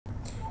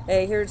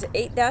Hey, here's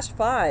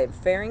 8-5,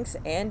 pharynx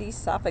and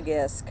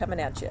esophagus coming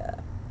at you.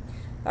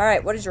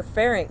 Alright, what is your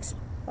pharynx?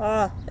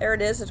 There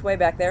it is, it's way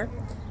back there.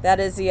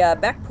 That is the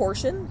back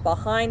portion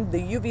behind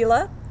the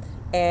uvula,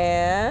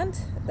 and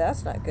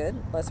that's not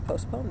good. Let's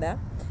postpone that.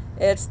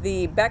 It's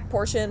the back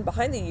portion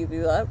behind the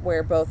uvula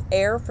where both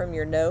air from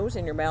your nose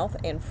and your mouth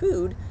and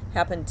food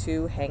happen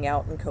to hang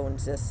out and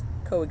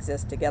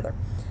coexist together.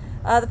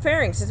 The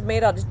pharynx is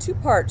made out of two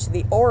parts,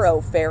 the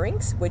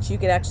oropharynx, which you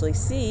can actually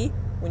see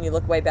when you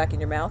look way back in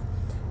your mouth,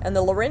 and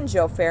the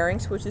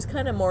laryngopharynx, which is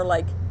kind of more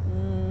like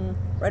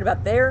right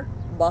about there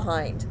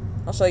behind.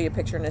 I'll show you a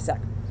picture in a sec.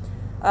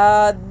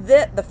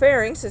 The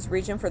pharynx is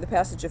region for the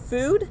passage of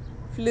food,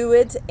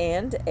 fluids,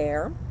 and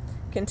air.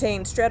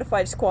 Contains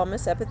stratified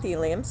squamous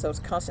epithelium, so it's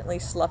constantly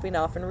sloughing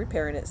off and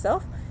repairing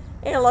itself,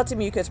 and lots of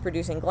mucus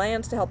producing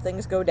glands to help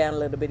things go down a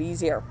little bit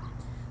easier.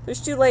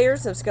 There's two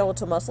layers of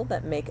skeletal muscle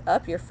that make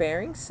up your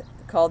pharynx,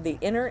 called the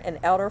inner and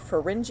outer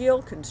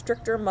pharyngeal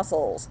constrictor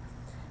muscles.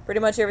 Pretty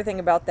much everything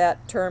about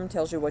that term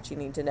tells you what you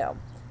need to know.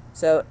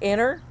 So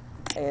inner,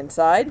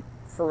 inside,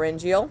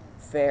 pharyngeal,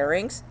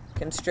 pharynx,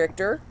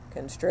 constrictor,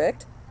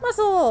 constrict,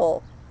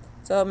 muscle.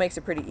 So it makes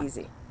it pretty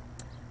easy.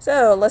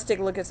 So let's take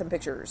a look at some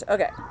pictures.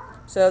 Okay,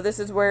 so this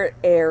is where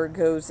air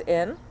goes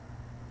in.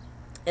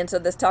 And so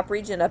this top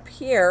region up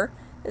here,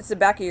 it's the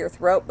back of your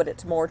throat, but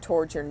it's more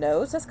towards your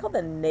nose. That's called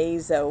the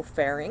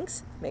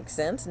nasopharynx. Makes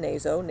sense,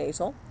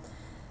 nasal.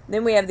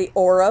 Then we have the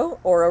oro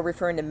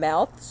referring to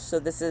mouth, so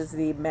this is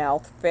the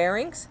mouth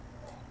pharynx.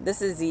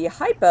 This is the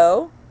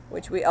hypo,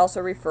 which we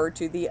also refer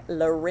to the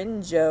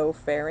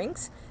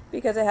laryngopharynx,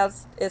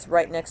 because it's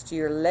right next to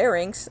your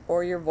larynx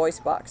or your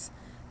voice box.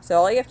 So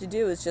all you have to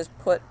do is just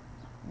put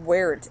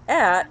where it's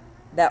at,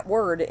 that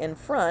word in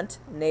front,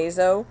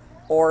 naso,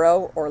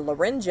 oro, or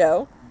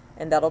laryngo,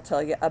 and that'll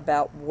tell you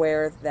about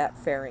where that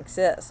pharynx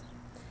is.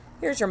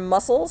 Here's your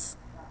muscles.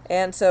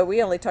 And so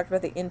we only talked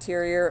about the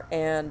interior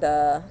and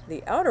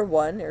the outer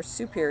one. There's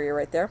superior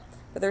right there,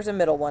 but there's a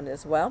middle one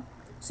as well.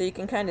 So you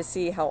can kind of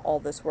see how all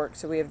this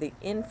works. So we have the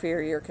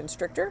inferior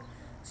constrictor.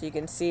 So you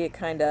can see it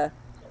kind of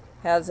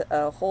has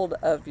a hold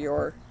of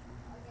your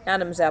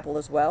Adam's apple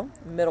as well.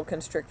 Middle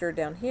constrictor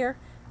down here.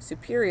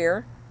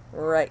 Superior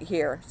right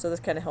here. So this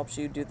kind of helps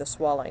you do the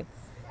swallowing.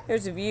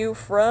 Here's a view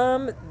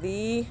from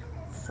the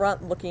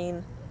front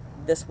looking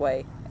this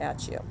way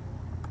at you.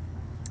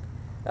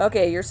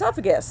 Okay, your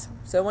esophagus.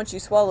 So once you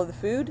swallow the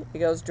food, it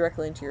goes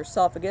directly into your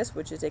esophagus,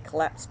 which is a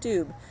collapsed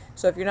tube.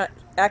 So if you're not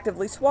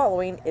actively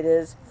swallowing, it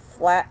is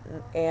flat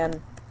and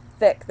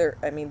thick.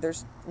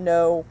 There's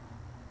no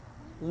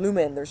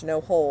lumen, there's no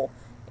hole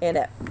in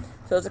it.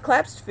 So it's a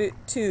collapsed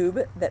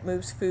tube that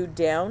moves food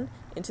down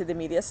into the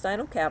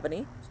mediastinal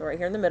cavity, so right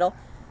here in the middle.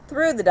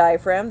 Through the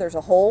diaphragm, there's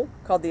a hole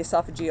called the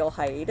esophageal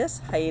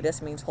hiatus.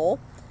 Hiatus means hole.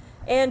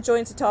 And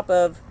joins the top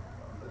of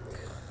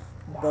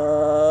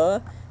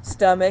the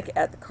stomach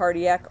at the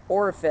cardiac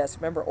orifice.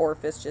 Remember,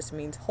 orifice just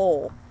means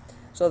hole.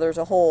 So there's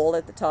a hole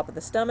at the top of the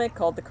stomach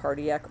called the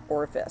cardiac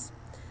orifice.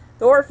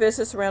 The orifice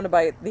is surrounded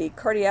by the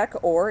cardiac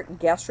or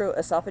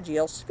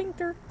gastroesophageal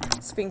sphincter.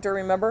 Sphincter,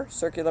 remember,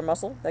 circular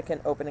muscle that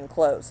can open and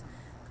close.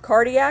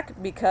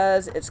 Cardiac,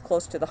 because it's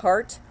close to the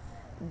heart.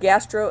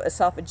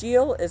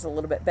 Gastroesophageal is a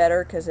little bit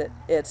better because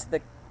it's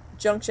the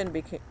junction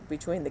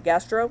between the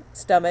gastro,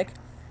 stomach,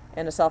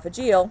 and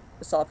esophageal,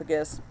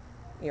 esophagus,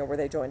 where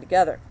they join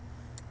together.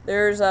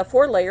 There's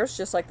 4 layers,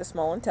 just like the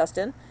small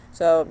intestine.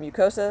 So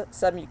mucosa,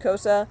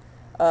 submucosa,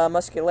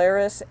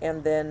 muscularis,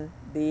 and then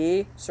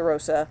the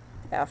serosa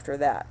after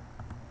that.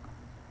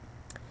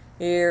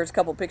 Here's a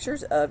couple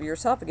pictures of your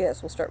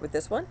esophagus. We'll start with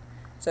this one.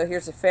 So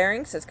here's the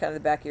pharynx. It's kind of the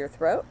back of your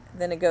throat.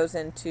 Then it goes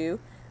into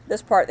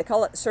this part. They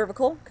call it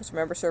cervical, because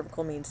remember,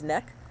 cervical means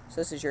neck.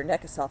 So this is your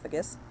neck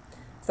esophagus.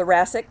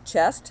 Thoracic,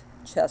 chest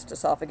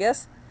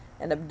esophagus.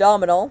 And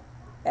abdominal,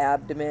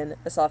 abdomen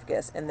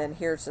esophagus. And then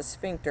here's the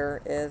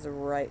sphincter, is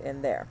right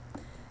in there.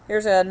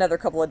 Here's another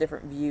couple of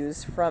different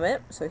views from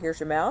it. So here's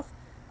your mouth.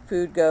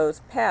 Food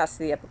goes past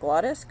the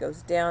epiglottis,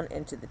 goes down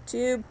into the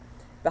tube,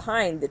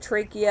 behind the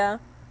trachea,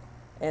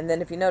 and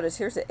then if you notice,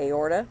 here's the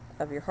aorta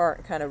of your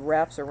heart, kind of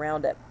wraps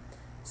around it.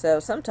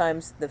 So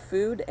sometimes the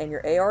food and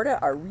your aorta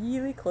are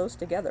really close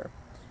together.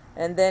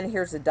 And then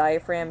here's the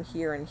diaphragm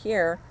here and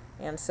here,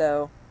 and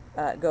so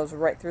it goes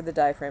right through the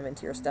diaphragm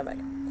into your stomach.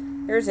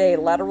 Here's a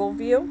lateral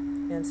view,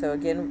 and so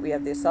again we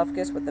have the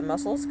esophagus with the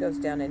muscles, goes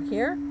down in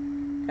here,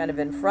 kind of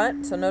in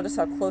front. So notice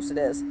how close it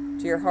is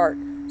to your heart.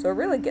 So it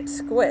really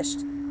gets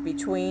squished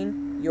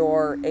between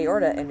your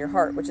aorta and your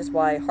heart, which is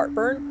why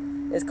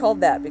heartburn is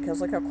called that, because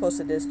look how close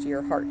it is to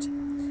your heart.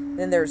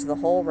 Then there's the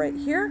hole right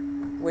here,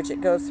 which it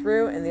goes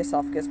through, and the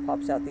esophagus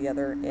pops out the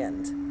other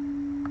end.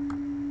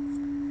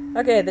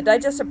 Okay, the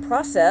digestive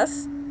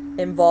process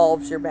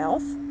involves your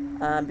mouth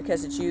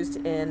because it's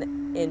used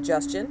in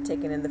ingestion,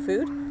 taking in the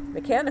food,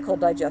 mechanical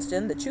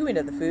digestion, the chewing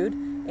of the food,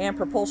 and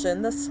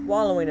propulsion, the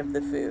swallowing of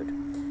the food.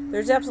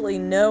 There's absolutely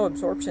no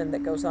absorption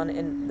that goes on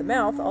in the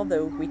mouth,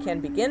 although we can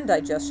begin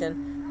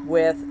digestion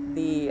with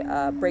the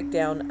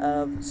breakdown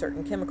of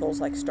certain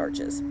chemicals like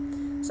starches.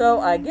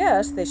 So I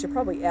guess they should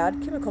probably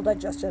add chemical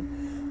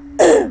digestion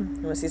You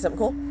want to see something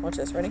cool? Watch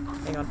this. Ready?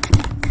 Hang on.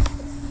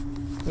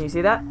 Can you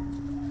see that?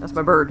 That's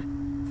my bird.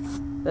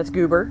 That's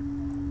Goober.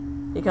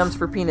 He comes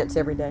for peanuts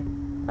every day.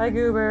 Hi,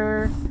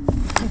 Goober.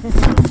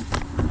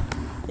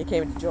 He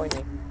came to join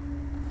me.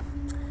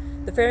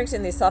 The pharynx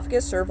and the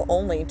esophagus serve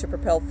only to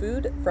propel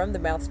food from the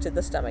mouth to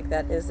the stomach.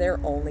 That is their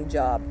only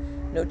job.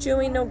 No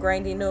chewing, no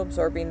grinding, no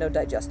absorbing, no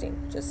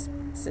digesting. Just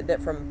send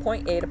it from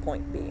point A to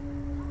point B.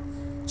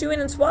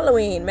 Chewing and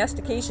swallowing.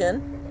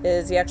 Mastication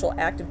is the actual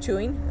act of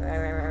chewing.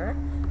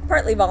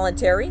 Partly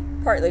voluntary,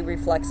 partly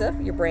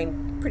reflexive. Your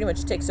brain pretty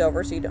much takes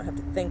over, so you don't have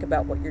to think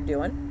about what you're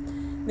doing.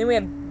 Then we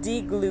have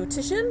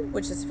deglutition,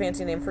 which is a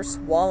fancy name for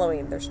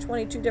swallowing. There's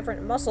 22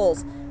 different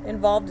muscles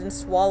involved in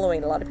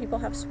swallowing. A lot of people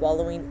have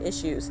swallowing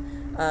issues.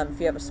 If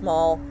you have a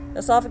small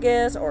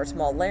esophagus or a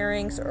small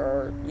larynx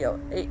or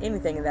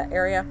anything in that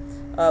area,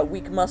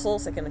 weak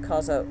muscles, it can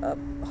cause a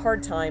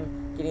hard time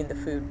getting the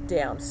food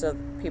down. So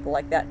people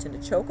like that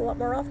tend to choke a lot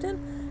more often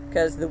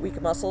because the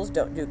weak muscles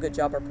don't do a good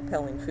job of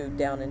propelling food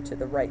down into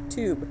the right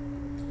tube.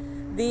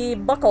 The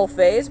buccal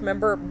phase,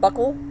 remember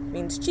buccal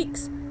means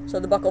cheeks. So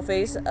the buccal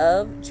phase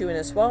of chewing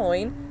and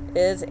swallowing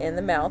is in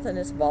the mouth and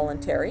is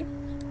voluntary.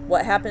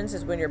 What happens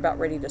is when you're about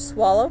ready to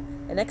swallow,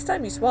 and next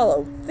time you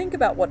swallow, think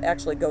about what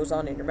actually goes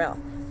on in your mouth.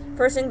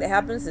 First thing that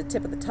happens, the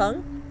tip of the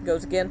tongue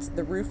goes against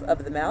the roof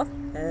of the mouth,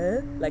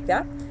 like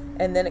that,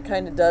 and then it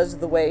kind of does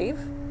the wave,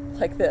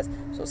 like this.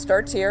 So it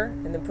starts here,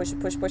 and then push,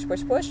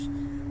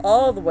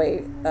 all the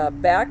way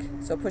back,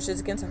 so it pushes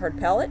against a hard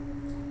palate,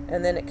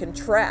 and then it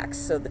contracts,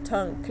 so the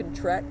tongue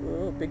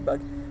big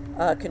bug,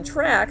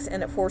 contracts,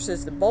 and it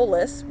forces the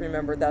bolus,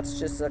 remember that's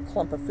just a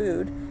clump of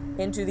food,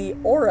 into the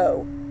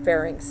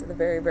oropharynx, the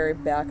very, very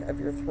back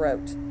of your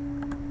throat.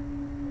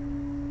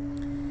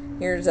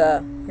 Here's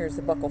the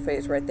buccal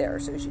phase right there.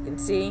 So as you can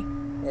see,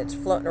 it's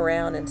floating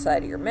around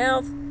inside of your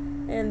mouth,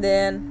 and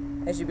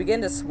then as you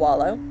begin to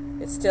swallow,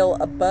 it's still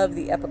above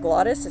the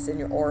epiglottis, it's in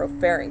your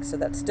oropharynx, so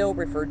that's still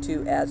referred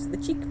to as the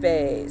cheek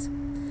phase.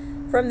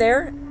 From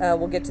there,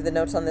 we'll get to the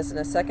notes on this in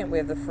a second. We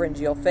have the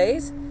pharyngeal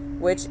phase,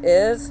 which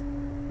is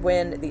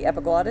when the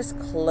epiglottis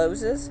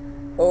closes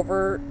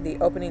over the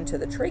opening to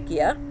the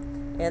trachea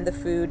and the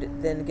food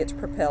then gets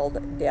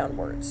propelled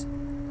downwards.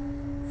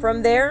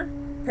 From there,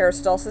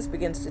 peristalsis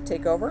begins to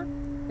take over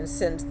and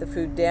sends the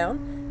food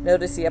down.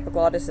 Notice the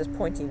epiglottis is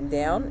pointing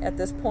down at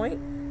this point.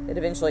 It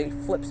eventually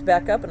flips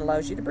back up and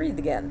allows you to breathe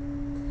again.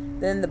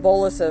 Then the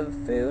bolus of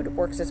food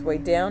works its way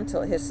down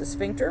till it hits the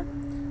sphincter.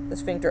 The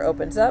sphincter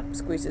opens up,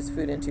 squeezes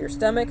food into your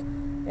stomach,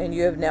 and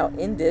you have now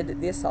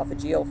ended the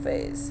esophageal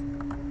phase.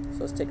 So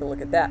let's take a look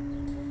at that.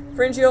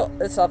 Pharyngeal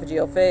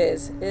esophageal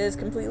phase is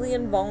completely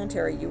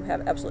involuntary. You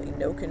have absolutely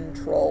no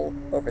control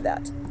over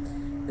that.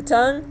 The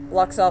tongue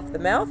locks off the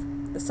mouth.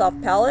 The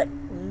soft palate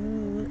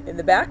in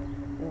the back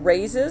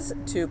raises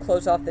to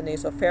close off the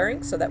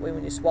nasopharynx, so that way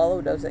when you swallow,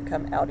 it doesn't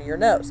come out of your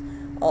nose.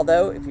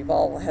 Although, if you've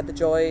all had the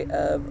joy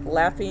of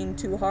laughing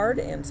too hard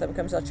and some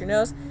comes out your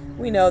nose,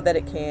 we know that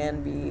it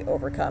can be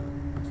overcome.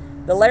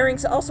 The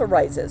larynx also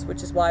rises,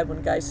 which is why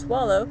when guys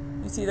swallow,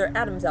 you see their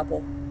Adam's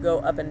apple go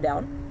up and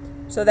down.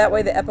 So that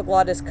way the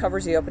epiglottis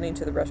covers the opening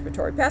to the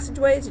respiratory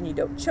passageways and you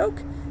don't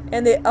choke,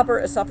 and the upper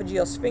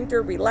esophageal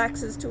sphincter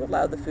relaxes to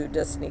allow the food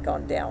to sneak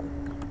on down.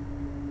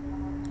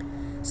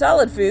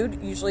 Solid food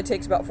usually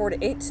takes about 4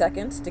 to 8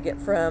 seconds to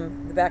get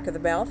from the back of the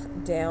mouth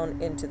down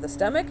into the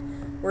stomach,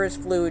 whereas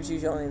fluids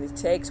usually only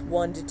takes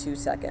 1 to 2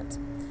 seconds.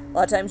 A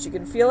lot of times you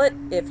can feel it.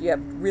 If you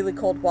have really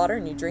cold water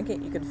and you drink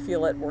it, you can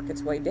feel it work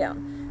its way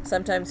down.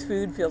 Sometimes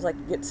food feels like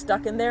it gets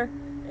stuck in there,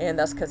 and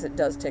that's because it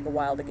does take a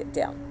while to get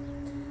down.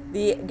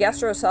 The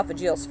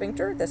gastroesophageal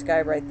sphincter, this guy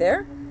right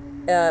there,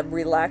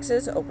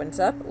 relaxes, opens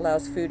up,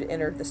 allows food to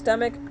enter the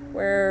stomach,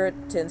 where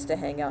it tends to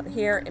hang out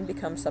here and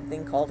become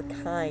something called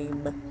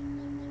chyme.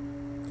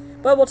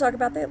 But we'll talk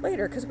about that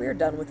later because we are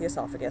done with the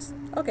esophagus.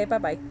 Okay,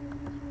 bye-bye.